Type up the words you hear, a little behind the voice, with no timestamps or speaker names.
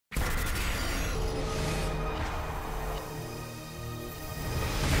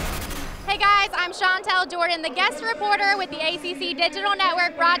I'm Shantel Jordan, the guest reporter with the ACC Digital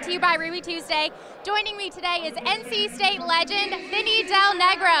Network, brought to you by Ruby Tuesday. Joining me today is NC State legend Vinny Del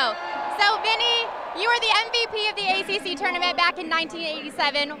Negro. So Vinny, you were the MVP of the ACC Tournament back in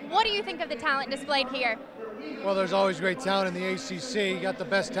 1987. What do you think of the talent displayed here? Well, there's always great talent in the ACC. You got the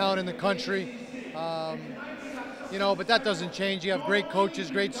best talent in the country. But that doesn't change. You have great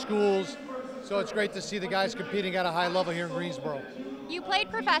coaches, great schools. So it's great to see the guys competing at a high level here in Greensboro. You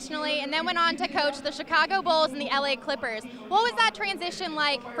played professionally and then went on to coach the Chicago Bulls and the LA Clippers. What was that transition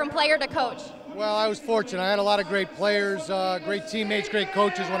like from player to coach? Well, I was fortunate. I had a lot of great players, great teammates, great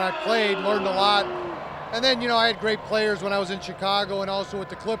coaches when I played, learned a lot. And then, I had great players when I was in Chicago and also with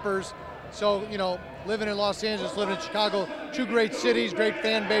the Clippers. So, living in Los Angeles, living in Chicago, two great cities, great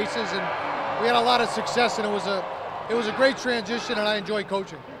fan bases, and we had a lot of success, and it was a great transition, and I enjoy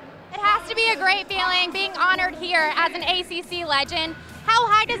coaching. It has to be a great feeling being honored here as an ACC legend. How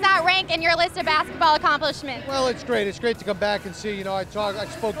high does that rank in your list of basketball accomplishments? Well, it's great. It's great to come back and see. I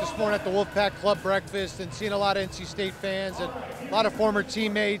spoke this morning at the Wolfpack Club breakfast and seeing a lot of NC State fans and a lot of former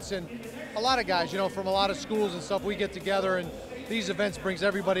teammates and a lot of guys, from a lot of schools and stuff. We get together, and these events brings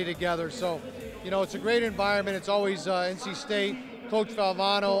everybody together. So, it's a great environment. It's always NC State. Coach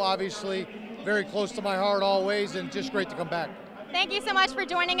Valvano, obviously, very close to my heart always, and just great to come back. Thank you so much for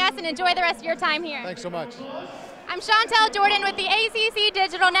joining us, and enjoy the rest of your time here. Thanks so much. I'm Shantel Jordan with the ACC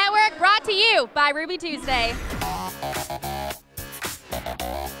Digital Network, brought to you by Ruby Tuesday.